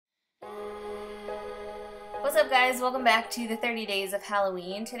What's up guys, welcome back to the 30 days of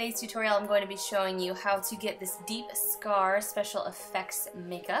Halloween. Today's tutorial I'm going to be showing you how to get this deep SCAR special effects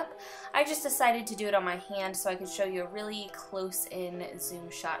makeup. I just decided to do it on my hand so I could show you a really close in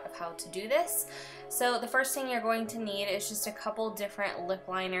zoom shot of how to do this. So the first thing you're going to need is just a couple different lip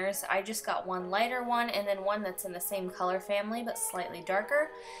liners. I just got one lighter one and then one that's in the same color family but slightly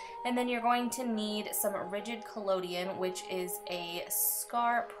darker. And then you're going to need some Rigid Collodion, which is a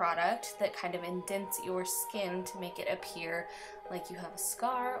scar product that kind of indents your skin to make it appear like you have a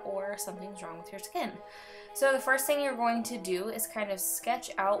scar or something's wrong with your skin. So the first thing you're going to do is kind of sketch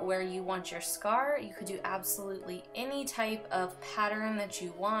out where you want your scar. You could do absolutely any type of pattern that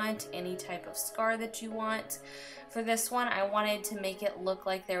you want, any type of scar that you want. For this one, I wanted to make it look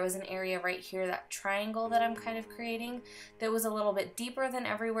like there was an area right here, that triangle that I'm kind of creating, that was a little bit deeper than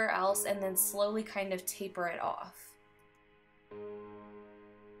everywhere else, and then slowly kind of taper it off.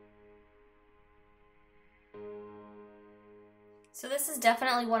 So this is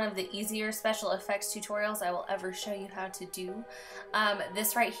definitely one of the easier special effects tutorials I will ever show you how to do.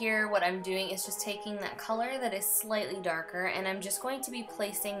 This right here, what I'm doing is just taking that color that is slightly darker and I'm just going to be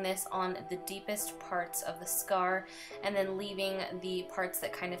placing this on the deepest parts of the scar and then leaving the parts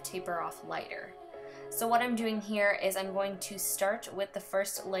that kind of taper off lighter. So what I'm doing here is I'm going to start with the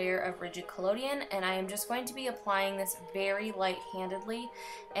first layer of Rigid Collodion and I am just going to be applying this very light-handedly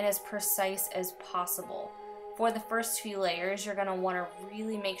and as precise as possible. For the first few layers, you're going to want to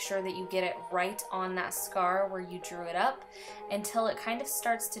really make sure that you get it right on that scar where you drew it up until it kind of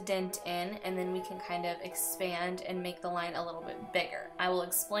starts to dent in, and then we can kind of expand and make the line a little bit bigger. I will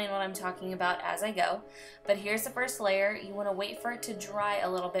explain what I'm talking about as I go, but here's the first layer. You want to wait for it to dry a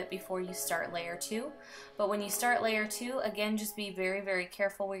little bit before you start layer 2, but when you start layer 2, again, just be very, very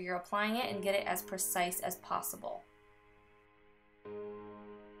careful where you're applying it and get it as precise as possible.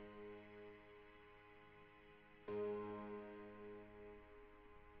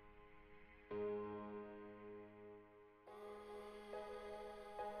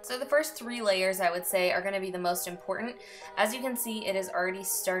 So the first 3 layers, I would say, are going to be the most important. As you can see, it is already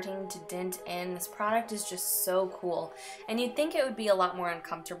starting to dent in. This product is just so cool. And you'd think it would be a lot more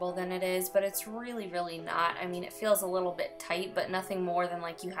uncomfortable than it is, but it's really, really not. I mean, it feels a little bit tight, but nothing more than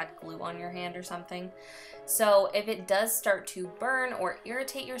like you had glue on your hand or something. So if it does start to burn or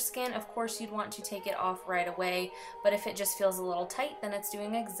irritate your skin, of course you'd want to take it off right away. But if it just feels a little tight, then it's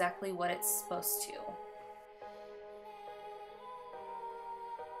doing exactly what it's supposed to.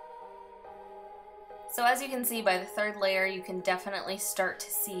 So as you can see by the 3rd layer, you can definitely start to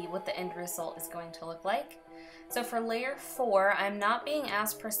see what the end result is going to look like. So for layer 4, I'm not being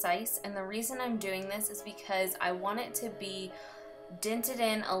as precise, and the reason I'm doing this is because I want it to be dented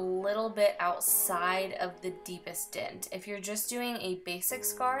in a little bit outside of the deepest dent. If you're just doing a basic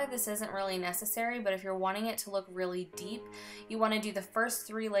scar, this isn't really necessary, but if you're wanting it to look really deep, you want to do the first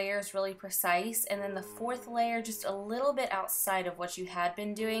 3 layers really precise, and then the 4th layer just a little bit outside of what you had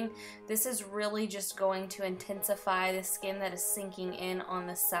been doing. This is really just going to intensify the skin that is sinking in on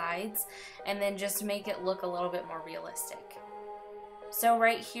the sides, and then just make it look a little bit more realistic. So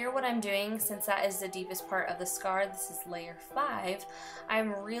right here, what I'm doing, since that is the deepest part of the scar, this is layer 5,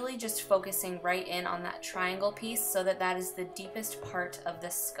 I'm really just focusing right in on that triangle piece so that that is the deepest part of the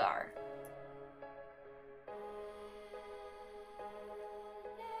scar.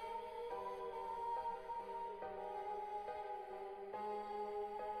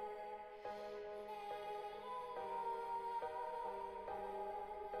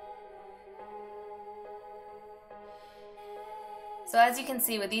 So as you can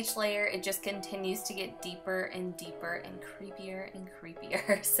see, with each layer, it just continues to get deeper and deeper and creepier and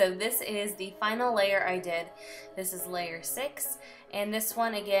creepier. So this is the final layer I did. This is layer 6, and this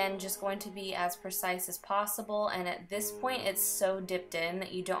one, again, just going to be as precise as possible. And at this point, it's so dipped in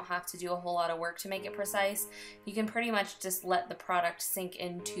that you don't have to do a whole lot of work to make it precise. You can pretty much just let the product sink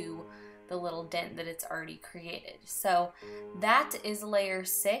into the little dent that it's already created. So that is layer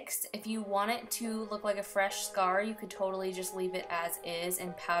 6. If you want it to look like a fresh scar, you could totally just leave it as is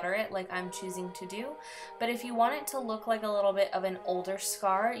and powder it like I'm choosing to do. But if you want it to look like a little bit of an older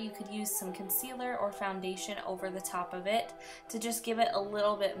scar, you could use some concealer or foundation over the top of it to just give it a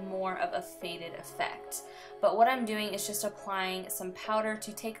little bit more of a faded effect. But what I'm doing is just applying some powder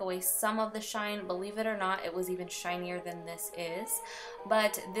to take away some of the shine. Believe it or not, it was even shinier than this is.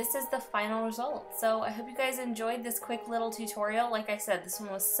 But this is the final result. So I hope you guys enjoyed this quick little tutorial. Like I said, this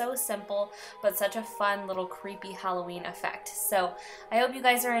one was so simple, but such a fun little creepy Halloween effect. So I hope you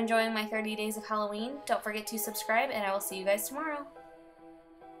guys are enjoying my 30 days of Halloween. Don't forget to subscribe, and I will see you guys tomorrow.